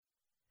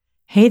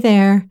Hey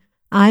there,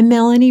 I'm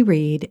Melanie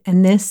Reed,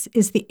 and this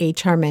is the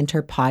HR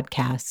Mentor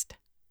Podcast.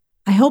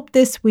 I hope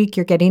this week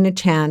you're getting a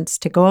chance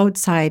to go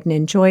outside and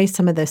enjoy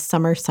some of the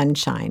summer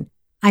sunshine.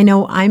 I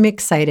know I'm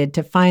excited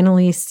to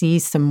finally see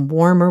some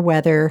warmer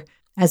weather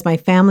as my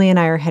family and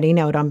I are heading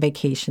out on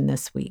vacation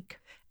this week.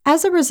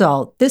 As a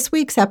result, this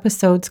week's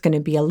episode's going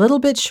to be a little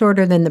bit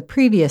shorter than the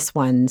previous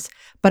ones,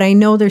 but I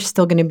know there's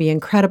still going to be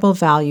incredible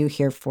value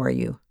here for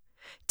you.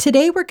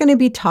 Today, we're going to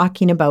be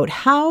talking about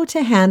how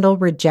to handle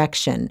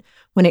rejection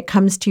when it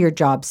comes to your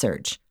job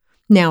search.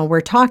 Now,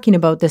 we're talking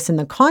about this in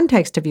the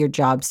context of your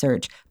job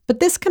search, but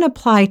this can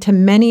apply to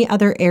many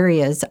other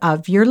areas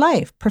of your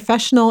life,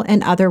 professional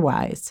and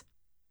otherwise.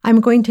 I'm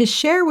going to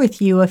share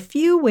with you a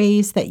few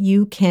ways that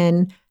you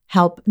can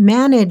help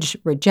manage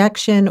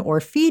rejection or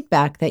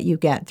feedback that you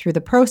get through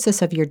the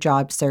process of your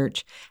job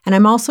search. And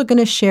I'm also going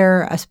to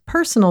share a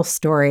personal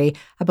story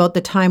about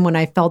the time when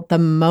I felt the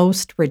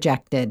most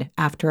rejected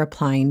after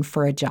applying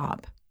for a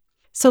job.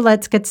 So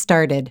let's get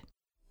started.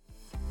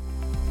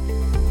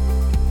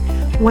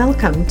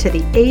 Welcome to the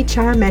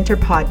HR Mentor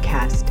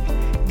Podcast,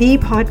 the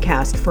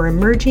podcast for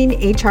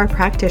emerging HR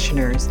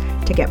practitioners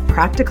to get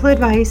practical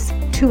advice,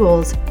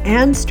 tools,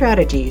 and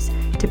strategies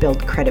to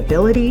build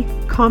credibility,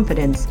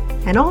 confidence,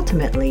 and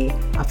ultimately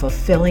a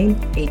fulfilling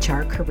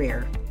HR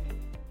career.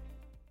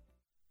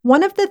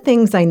 One of the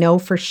things I know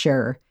for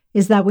sure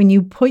is that when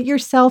you put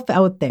yourself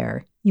out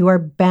there, you are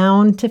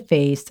bound to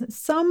face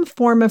some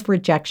form of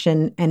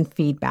rejection and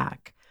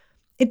feedback.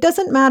 It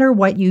doesn't matter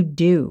what you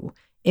do.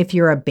 If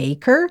you're a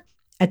baker,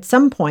 at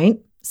some point,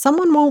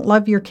 someone won't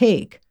love your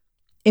cake.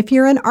 If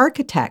you're an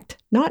architect,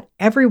 not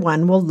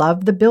everyone will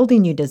love the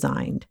building you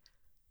designed.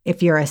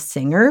 If you're a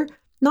singer,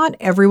 not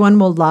everyone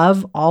will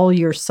love all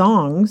your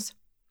songs.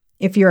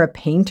 If you're a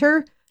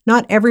painter,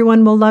 not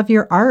everyone will love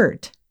your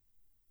art.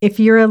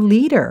 If you're a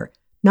leader,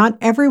 not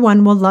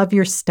everyone will love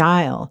your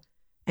style.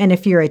 And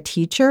if you're a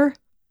teacher,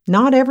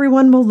 not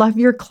everyone will love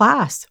your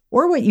class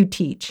or what you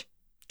teach.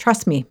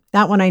 Trust me,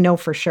 that one I know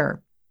for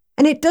sure.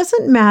 And it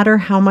doesn't matter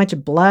how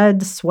much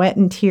blood, sweat,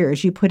 and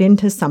tears you put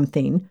into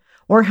something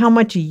or how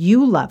much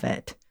you love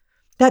it.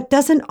 That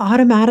doesn't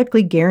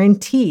automatically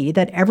guarantee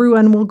that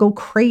everyone will go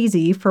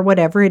crazy for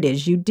whatever it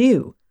is you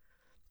do.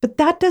 But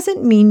that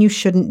doesn't mean you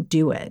shouldn't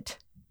do it.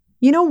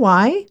 You know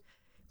why?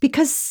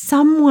 Because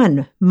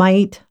someone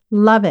might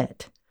love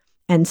it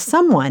and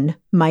someone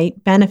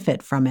might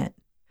benefit from it.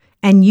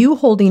 And you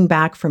holding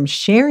back from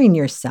sharing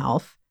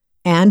yourself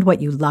and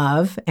what you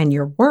love and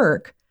your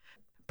work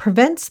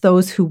prevents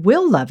those who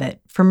will love it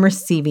from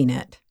receiving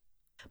it.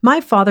 My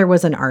father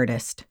was an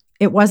artist.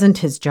 It wasn't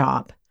his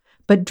job,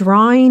 but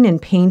drawing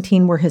and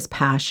painting were his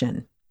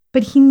passion.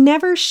 But he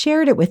never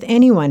shared it with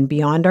anyone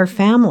beyond our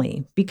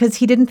family because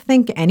he didn't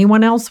think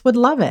anyone else would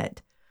love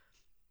it.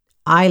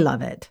 I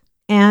love it,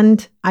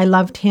 and I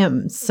loved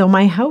him, so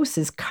my house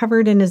is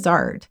covered in his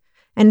art.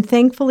 And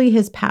thankfully,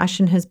 his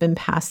passion has been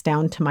passed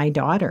down to my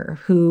daughter,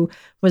 who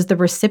was the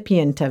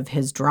recipient of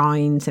his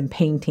drawings and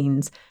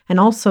paintings, and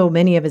also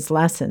many of his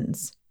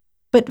lessons.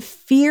 But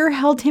fear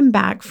held him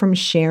back from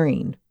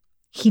sharing.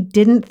 He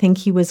didn't think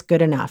he was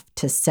good enough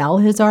to sell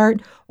his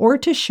art or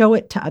to show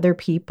it to other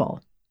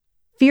people.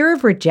 Fear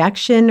of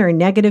rejection or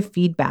negative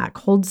feedback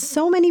holds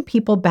so many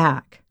people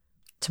back.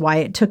 It's why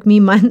it took me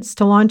months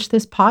to launch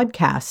this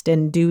podcast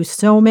and do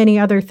so many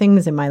other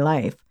things in my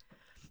life.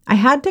 I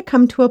had to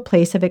come to a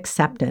place of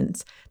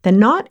acceptance that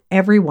not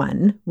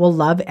everyone will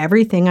love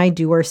everything I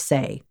do or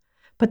say,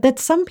 but that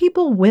some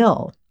people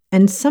will,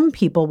 and some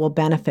people will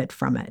benefit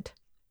from it.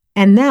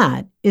 And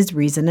that is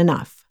reason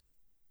enough.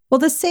 Well,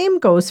 the same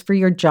goes for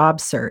your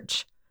job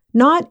search.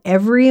 Not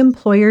every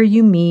employer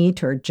you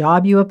meet or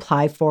job you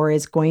apply for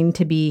is going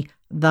to be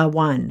the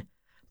one,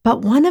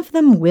 but one of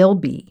them will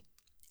be.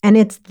 And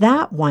it's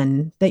that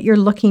one that you're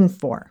looking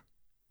for.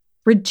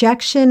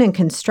 Rejection and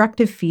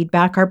constructive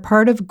feedback are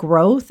part of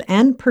growth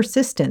and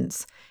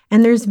persistence,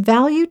 and there's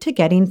value to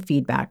getting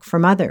feedback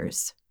from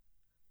others.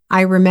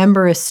 I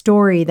remember a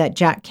story that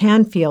Jack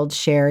Canfield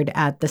shared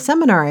at the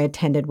seminar I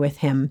attended with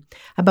him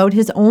about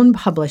his own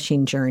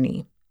publishing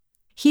journey.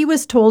 He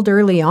was told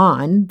early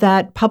on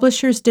that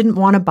publishers didn't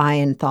want to buy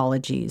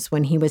anthologies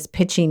when he was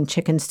pitching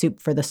Chicken Soup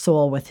for the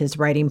Soul with his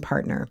writing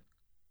partner.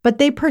 But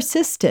they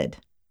persisted.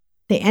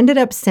 They ended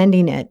up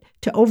sending it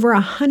to over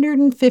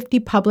 150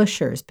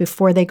 publishers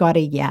before they got a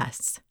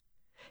yes.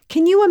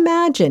 Can you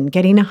imagine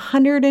getting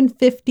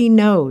 150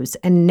 no's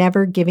and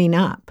never giving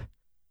up?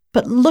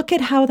 But look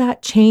at how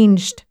that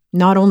changed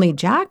not only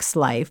Jack's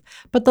life,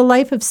 but the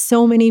life of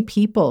so many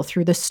people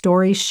through the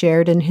stories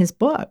shared in his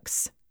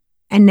books.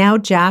 And now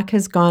Jack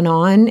has gone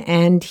on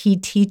and he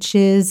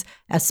teaches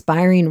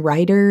aspiring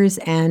writers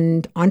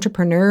and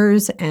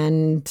entrepreneurs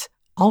and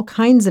all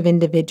kinds of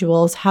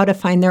individuals how to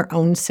find their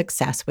own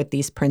success with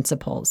these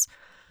principles.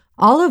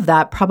 All of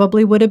that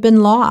probably would have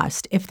been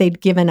lost if they'd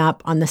given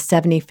up on the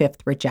 75th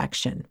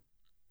rejection.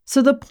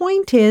 So the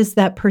point is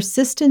that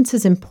persistence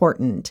is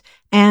important,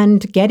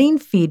 and getting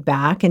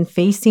feedback and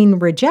facing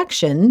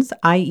rejections,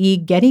 i.e.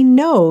 getting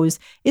no's,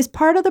 is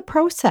part of the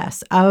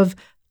process of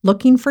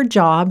looking for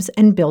jobs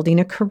and building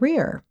a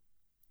career.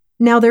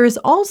 Now, there is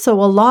also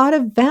a lot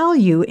of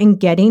value in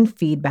getting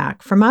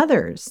feedback from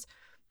others.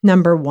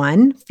 Number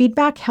one,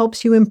 feedback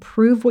helps you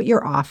improve what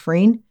you're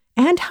offering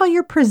and how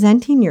you're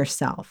presenting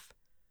yourself.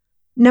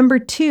 Number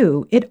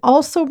two, it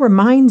also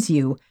reminds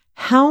you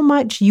how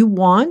much you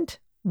want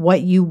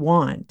what you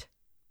want.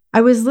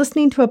 I was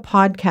listening to a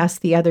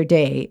podcast the other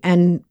day,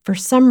 and for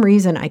some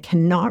reason, I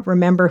cannot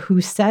remember who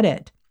said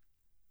it.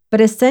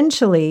 But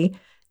essentially,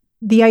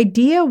 the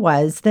idea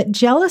was that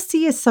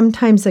jealousy is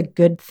sometimes a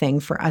good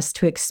thing for us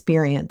to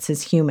experience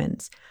as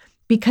humans,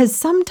 because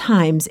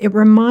sometimes it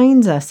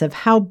reminds us of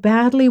how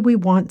badly we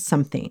want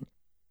something.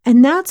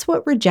 And that's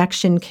what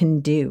rejection can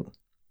do.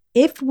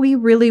 If we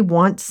really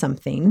want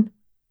something,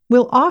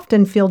 we'll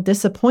often feel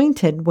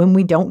disappointed when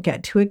we don't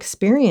get to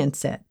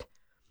experience it.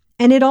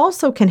 And it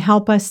also can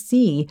help us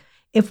see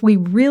if we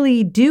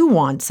really do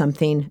want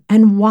something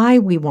and why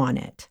we want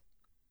it.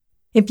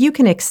 If you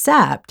can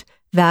accept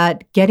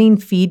that getting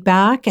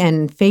feedback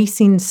and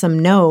facing some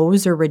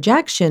no's or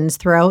rejections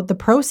throughout the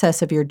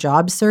process of your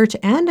job search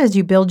and as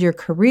you build your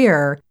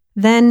career,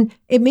 then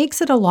it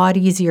makes it a lot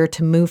easier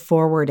to move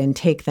forward and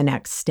take the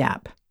next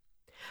step.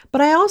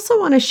 But I also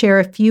want to share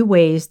a few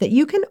ways that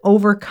you can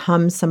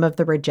overcome some of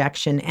the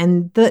rejection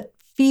and the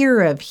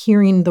fear of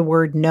hearing the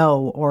word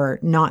no or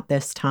not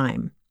this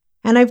time.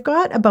 And I've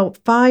got about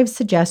 5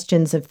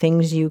 suggestions of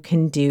things you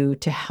can do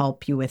to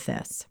help you with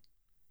this.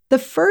 The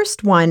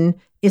first one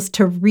is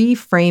to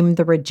reframe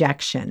the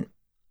rejection.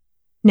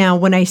 Now,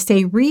 when I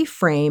say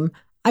reframe,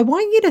 I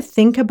want you to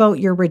think about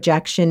your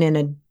rejection in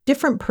a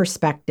different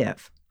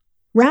perspective.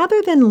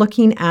 Rather than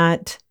looking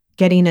at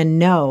getting a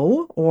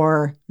no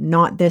or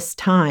not this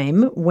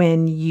time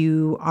when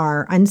you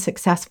are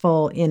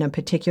unsuccessful in a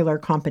particular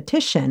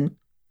competition,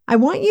 I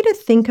want you to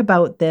think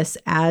about this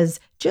as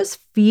just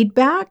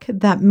feedback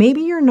that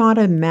maybe you're not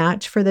a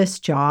match for this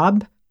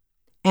job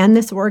and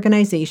this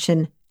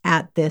organization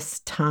at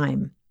this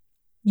time.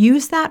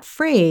 Use that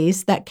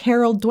phrase that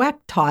Carol Dweck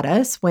taught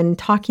us when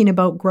talking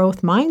about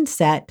growth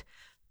mindset,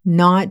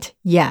 not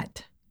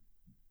yet.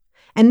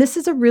 And this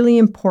is a really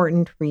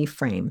important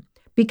reframe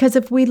because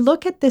if we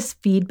look at this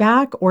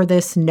feedback or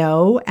this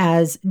no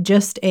as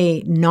just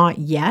a not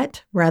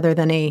yet rather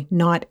than a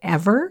not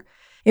ever,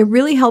 it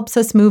really helps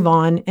us move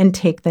on and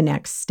take the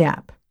next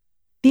step.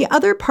 The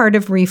other part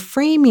of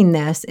reframing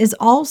this is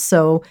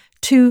also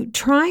to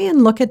try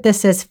and look at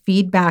this as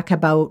feedback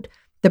about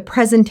the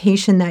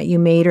presentation that you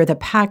made or the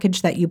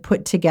package that you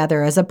put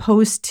together, as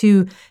opposed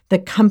to the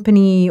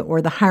company or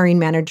the hiring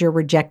manager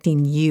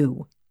rejecting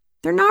you.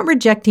 They're not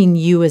rejecting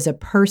you as a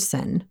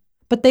person,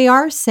 but they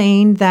are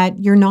saying that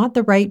you're not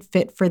the right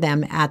fit for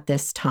them at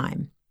this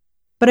time.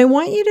 But I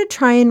want you to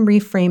try and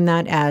reframe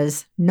that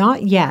as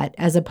not yet,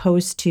 as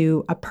opposed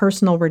to a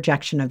personal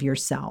rejection of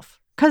yourself,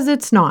 because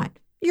it's not.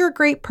 You're a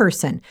great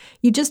person.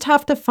 You just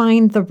have to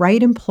find the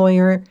right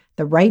employer,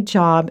 the right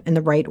job, and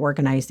the right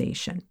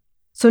organization.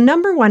 So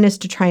number 1 is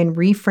to try and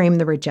reframe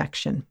the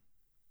rejection.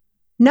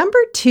 Number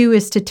 2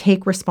 is to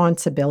take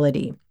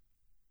responsibility.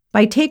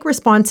 By take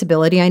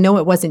responsibility, I know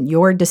it wasn't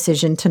your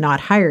decision to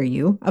not hire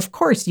you. Of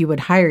course, you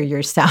would hire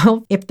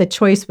yourself if the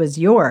choice was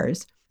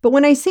yours. But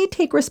when I say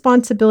take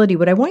responsibility,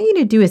 what I want you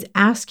to do is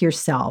ask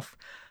yourself,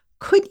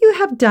 could you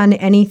have done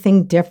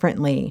anything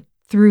differently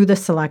through the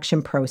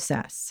selection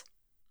process?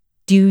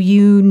 Do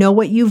you know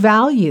what you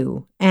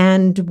value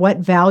and what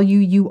value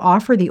you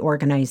offer the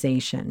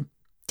organization?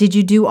 Did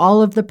you do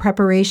all of the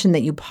preparation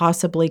that you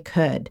possibly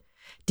could?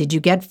 Did you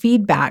get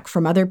feedback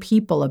from other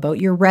people about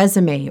your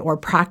resume or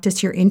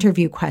practice your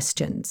interview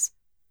questions?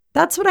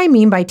 That's what I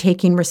mean by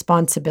taking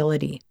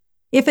responsibility.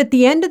 If at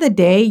the end of the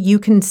day you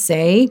can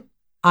say,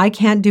 I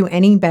can't do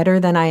any better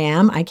than I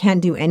am, I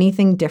can't do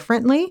anything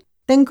differently,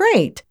 then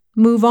great,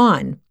 move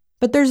on.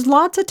 But there's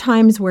lots of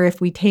times where if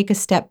we take a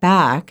step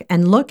back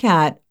and look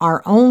at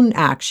our own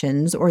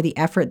actions or the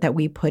effort that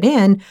we put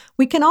in,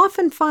 we can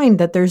often find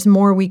that there's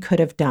more we could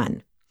have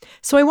done.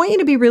 So I want you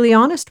to be really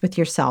honest with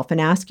yourself and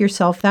ask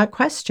yourself that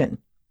question.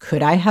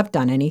 Could I have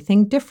done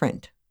anything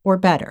different or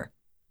better?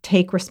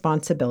 Take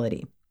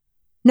responsibility.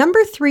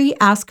 Number 3,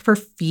 ask for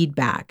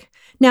feedback.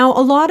 Now,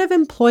 a lot of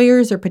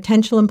employers or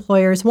potential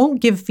employers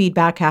won't give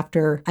feedback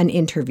after an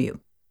interview.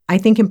 I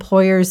think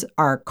employers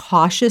are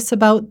cautious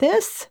about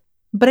this,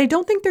 but I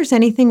don't think there's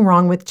anything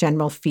wrong with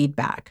general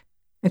feedback.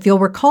 If you'll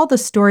recall the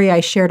story I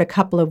shared a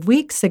couple of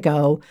weeks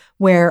ago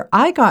where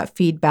I got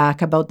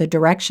feedback about the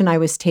direction I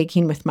was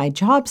taking with my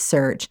job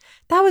search,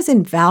 that was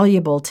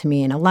invaluable to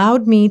me and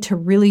allowed me to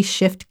really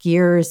shift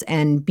gears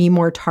and be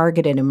more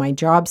targeted in my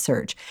job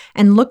search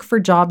and look for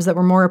jobs that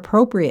were more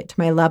appropriate to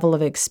my level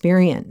of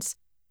experience.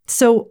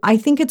 So I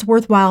think it's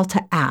worthwhile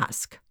to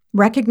ask.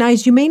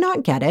 Recognize you may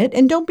not get it,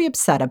 and don't be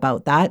upset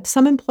about that.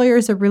 Some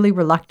employers are really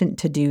reluctant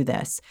to do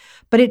this,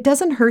 but it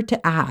doesn't hurt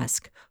to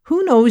ask.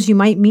 Who knows, you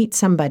might meet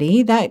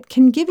somebody that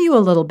can give you a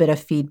little bit of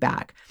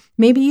feedback.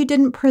 Maybe you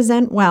didn't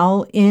present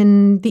well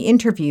in the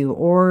interview,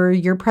 or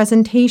your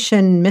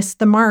presentation missed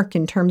the mark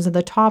in terms of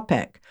the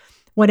topic.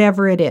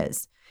 Whatever it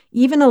is,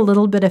 even a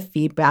little bit of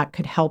feedback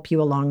could help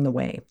you along the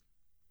way.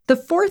 The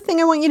 4th thing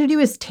I want you to do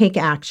is take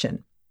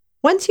action.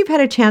 Once you've had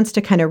a chance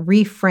to kind of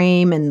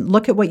reframe and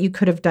look at what you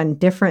could have done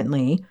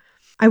differently,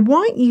 I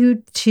want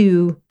you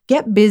to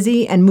get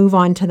busy and move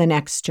on to the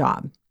next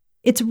job.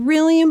 It's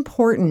really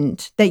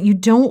important that you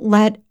don't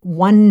let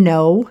one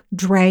no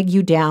drag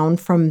you down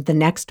from the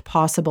next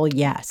possible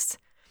yes.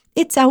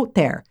 It's out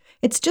there.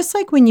 It's just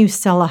like when you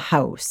sell a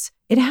house.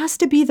 It has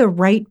to be the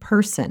right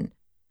person.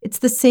 It's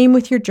the same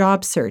with your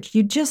job search.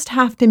 You just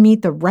have to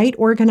meet the right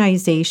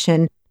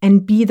organization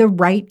and be the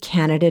right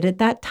candidate at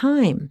that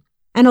time.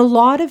 And a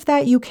lot of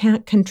that you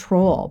can't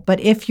control. But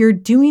if you're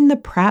doing the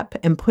prep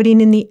and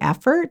putting in the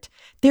effort,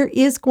 there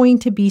is going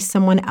to be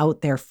someone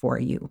out there for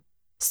you.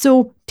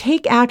 So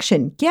take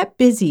action, get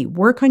busy,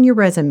 work on your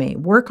resume,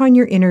 work on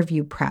your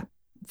interview prep.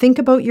 Think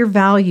about your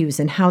values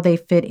and how they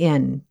fit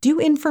in. Do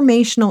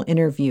informational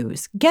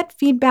interviews. Get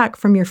feedback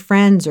from your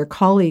friends or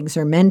colleagues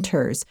or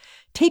mentors.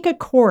 Take a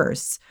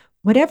course.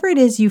 Whatever it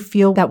is you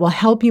feel that will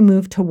help you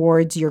move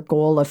towards your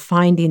goal of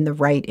finding the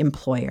right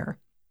employer.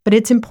 But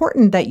it's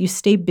important that you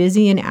stay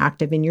busy and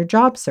active in your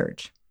job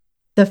search.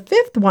 The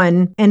fifth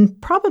one,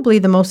 and probably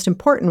the most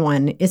important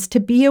one, is to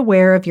be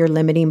aware of your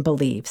limiting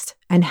beliefs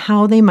and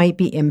how they might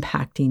be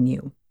impacting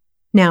you.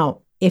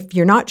 Now, if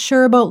you're not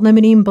sure about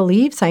limiting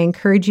beliefs, I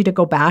encourage you to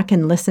go back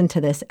and listen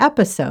to this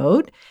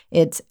episode.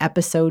 It's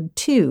episode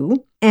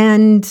 2,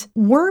 and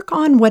work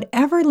on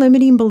whatever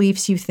limiting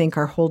beliefs you think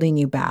are holding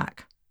you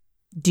back.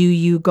 Do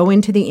you go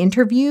into the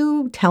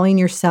interview telling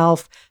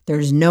yourself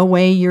there's no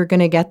way you're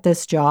going to get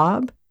this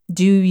job?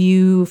 Do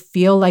you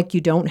feel like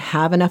you don't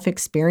have enough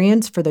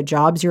experience for the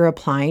jobs you're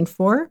applying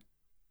for?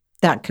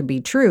 That could be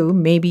true.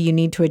 Maybe you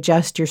need to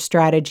adjust your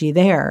strategy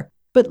there.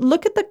 But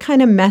look at the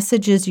kind of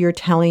messages you're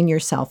telling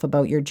yourself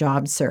about your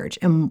job search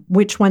and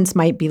which ones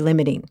might be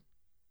limiting.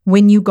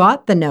 When you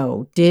got the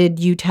no, did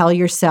you tell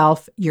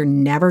yourself you're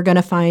never going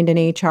to find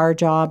an HR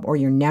job or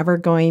you're never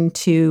going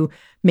to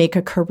make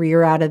a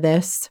career out of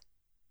this?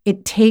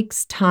 It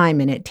takes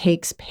time and it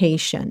takes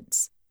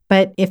patience.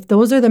 But if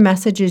those are the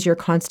messages you're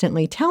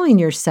constantly telling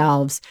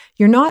yourselves,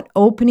 you're not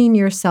opening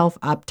yourself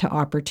up to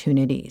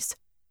opportunities.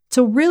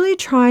 So really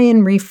try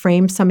and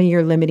reframe some of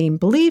your limiting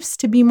beliefs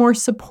to be more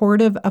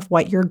supportive of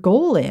what your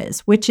goal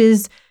is, which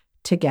is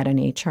to get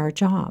an HR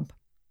job.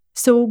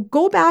 So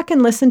go back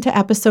and listen to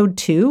episode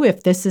 2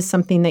 if this is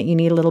something that you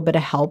need a little bit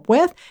of help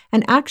with,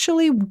 and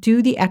actually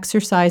do the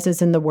exercises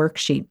in the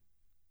worksheet.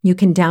 You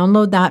can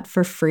download that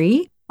for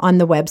free on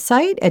the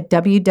website at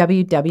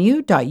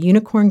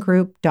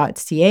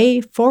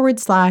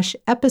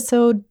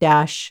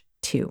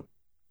www.unicorngroup.ca/episode-2.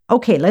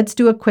 Okay, let's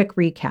do a quick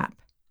recap.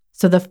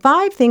 So the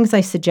 5 things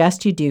I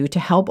suggest you do to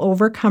help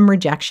overcome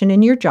rejection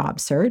in your job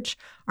search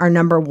are: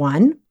 number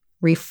 1,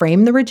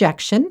 reframe the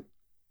rejection.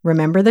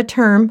 Remember the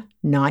term,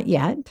 not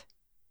yet.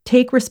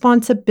 Take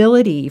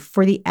responsibility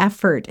for the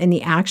effort and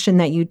the action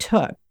that you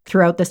took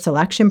throughout the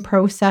selection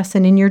process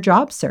and in your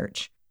job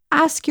search.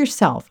 Ask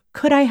yourself,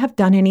 could I have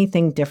done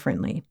anything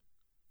differently?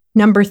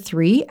 Number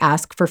 3,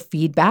 ask for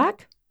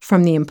feedback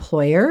from the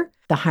employer,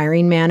 the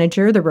hiring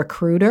manager, the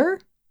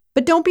recruiter.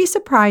 But don't be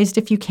surprised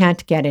if you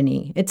can't get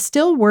any. It's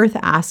still worth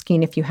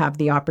asking if you have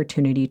the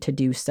opportunity to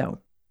do so.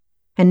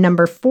 And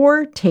number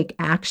 4, take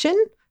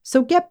action.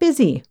 So get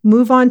busy,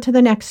 move on to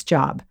the next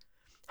job.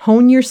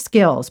 Hone your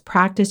skills,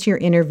 practice your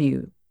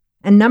interview.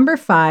 And number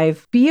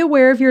 5, be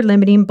aware of your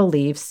limiting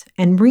beliefs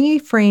and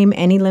reframe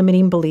any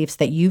limiting beliefs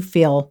that you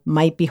feel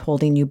might be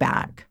holding you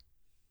back.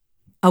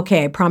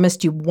 Okay, I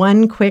promised you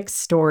one quick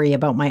story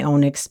about my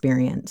own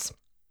experience.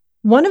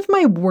 One of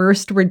my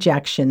worst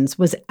rejections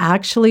was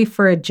actually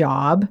for a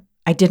job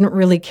I didn't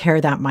really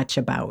care that much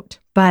about,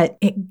 but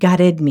it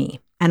gutted me,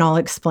 and I'll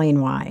explain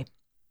why.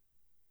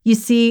 You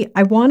see,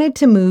 I wanted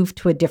to move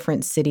to a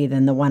different city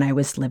than the one I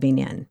was living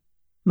in.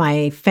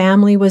 My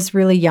family was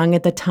really young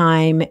at the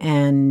time,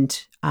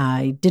 and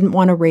I didn't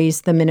want to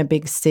raise them in a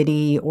big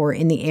city or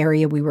in the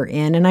area we were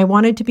in, and I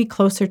wanted to be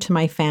closer to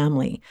my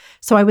family.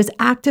 So I was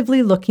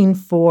actively looking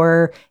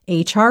for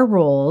HR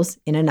roles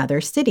in another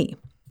city.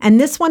 And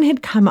this one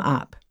had come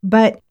up,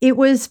 but it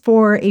was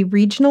for a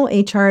regional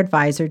HR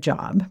advisor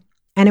job,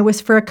 and it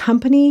was for a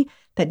company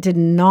that did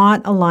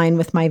not align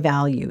with my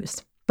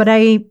values. But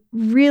I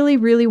really,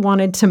 really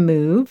wanted to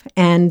move,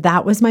 and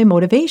that was my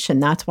motivation.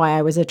 That's why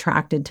I was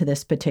attracted to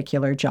this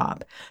particular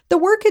job. The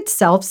work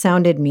itself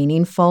sounded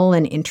meaningful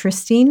and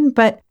interesting,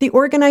 but the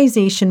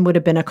organization would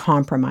have been a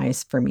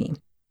compromise for me.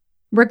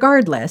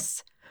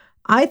 Regardless,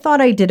 I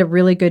thought I did a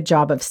really good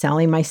job of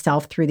selling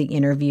myself through the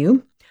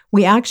interview.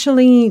 We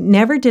actually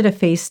never did a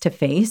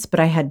face-to-face, but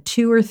I had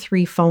 2 or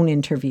 3 phone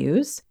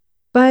interviews.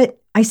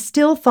 But I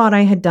still thought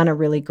I had done a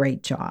really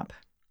great job.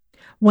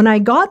 When I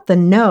got the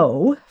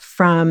no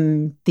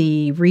from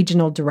the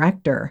regional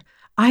director,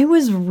 I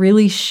was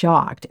really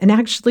shocked and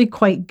actually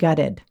quite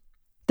gutted.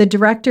 The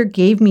director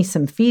gave me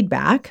some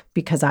feedback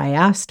because I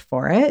asked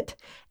for it,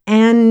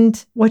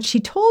 and what she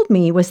told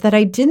me was that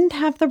I didn't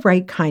have the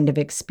right kind of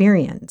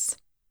experience.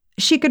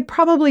 She could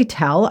probably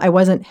tell I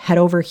wasn't head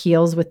over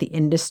heels with the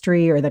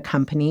industry or the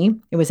company.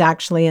 It was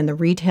actually in the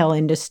retail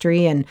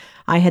industry, and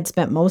I had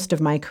spent most of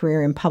my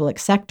career in public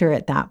sector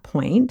at that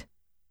point.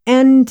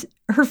 And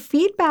her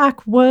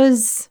feedback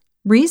was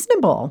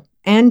reasonable,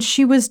 and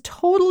she was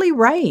totally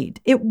right.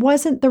 It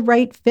wasn't the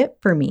right fit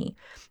for me.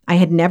 I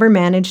had never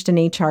managed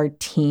an HR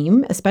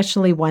team,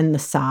 especially one the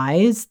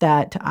size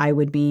that I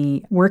would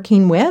be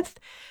working with,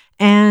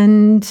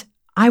 and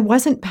I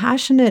wasn't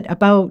passionate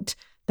about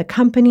the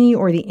company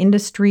or the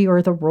industry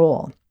or the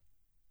role.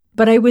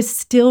 But I was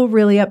still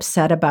really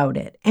upset about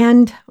it.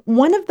 And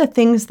one of the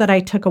things that I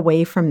took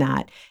away from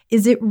that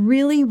is it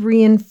really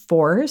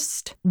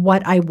reinforced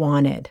what I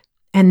wanted,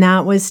 and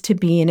that was to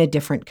be in a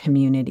different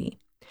community.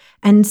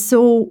 And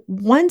so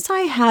once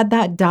I had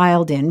that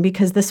dialed in,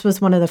 because this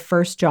was one of the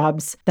first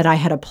jobs that I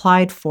had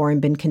applied for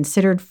and been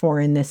considered for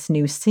in this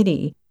new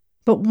city,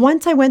 but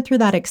once I went through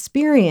that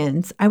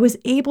experience, I was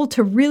able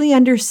to really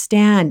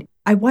understand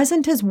I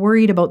wasn't as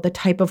worried about the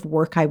type of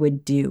work I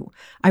would do.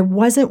 I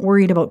wasn't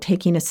worried about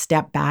taking a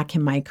step back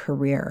in my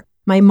career.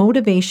 My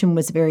motivation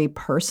was very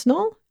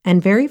personal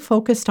and very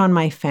focused on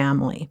my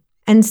family.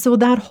 And so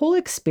that whole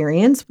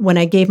experience, when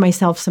I gave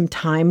myself some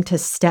time to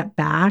step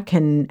back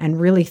and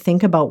really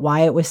think about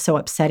why it was so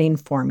upsetting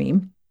for me,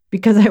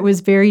 because I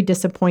was very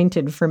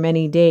disappointed for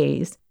many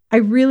days, I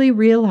really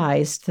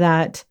realized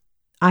that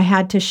I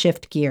had to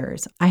shift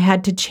gears. I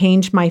had to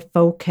change my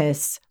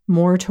focus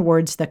more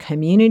towards the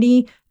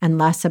community and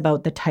less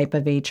about the type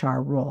of HR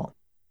role.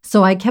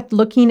 So I kept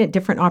looking at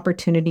different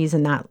opportunities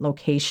in that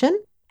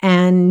location.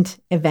 And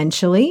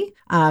eventually,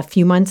 a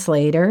few months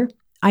later,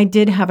 I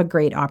did have a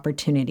great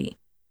opportunity.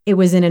 It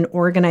was in an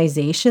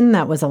organization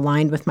that was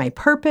aligned with my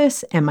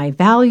purpose and my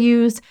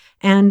values,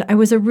 and I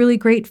was a really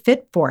great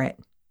fit for it.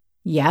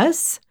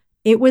 Yes,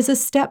 it was a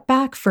step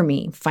back for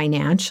me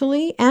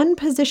financially and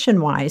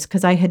position-wise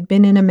because I had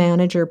been in a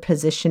manager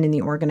position in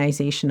the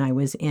organization I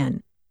was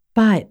in.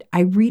 But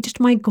I reached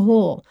my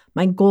goal.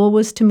 My goal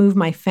was to move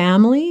my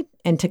family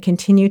and to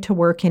continue to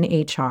work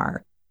in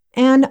HR.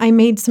 And I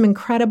made some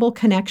incredible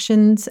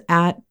connections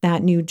at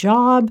that new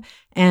job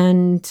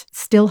and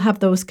still have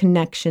those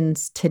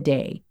connections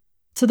today.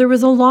 So there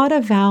was a lot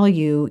of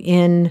value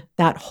in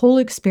that whole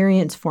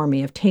experience for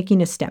me of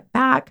taking a step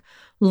back,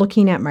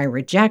 looking at my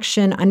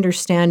rejection,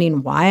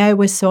 understanding why I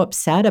was so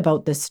upset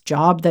about this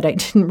job that I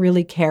didn't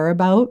really care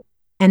about,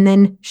 and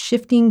then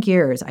shifting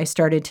gears. I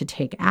started to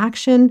take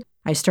action.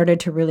 I started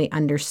to really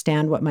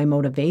understand what my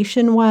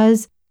motivation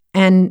was.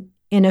 And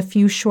in a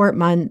few short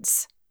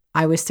months,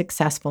 I was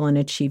successful in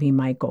achieving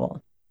my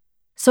goal.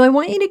 So I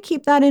want you to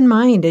keep that in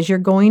mind as you're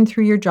going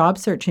through your job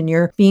search and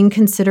you're being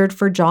considered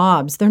for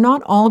jobs. They're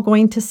not all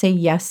going to say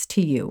yes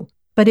to you.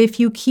 But if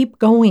you keep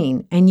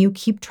going and you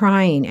keep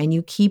trying and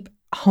you keep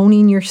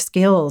honing your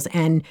skills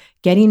and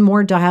getting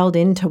more dialed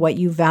into what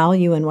you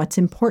value and what's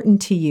important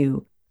to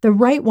you, the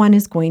right one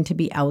is going to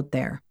be out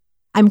there.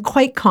 I'm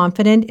quite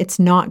confident it's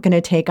not going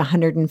to take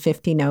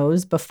 150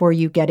 no's before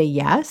you get a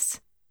yes.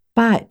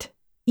 But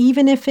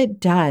even if it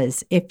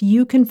does, if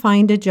you can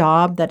find a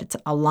job that's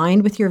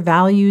aligned with your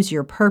values,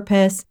 your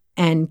purpose,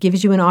 and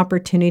gives you an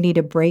opportunity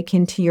to break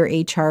into your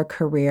HR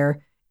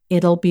career,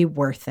 it'll be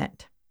worth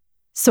it.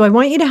 So I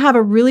want you to have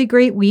a really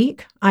great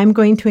week. I'm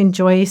going to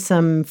enjoy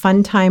some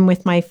fun time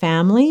with my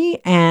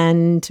family,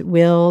 and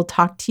we'll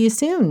talk to you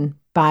soon.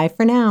 Bye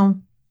for now.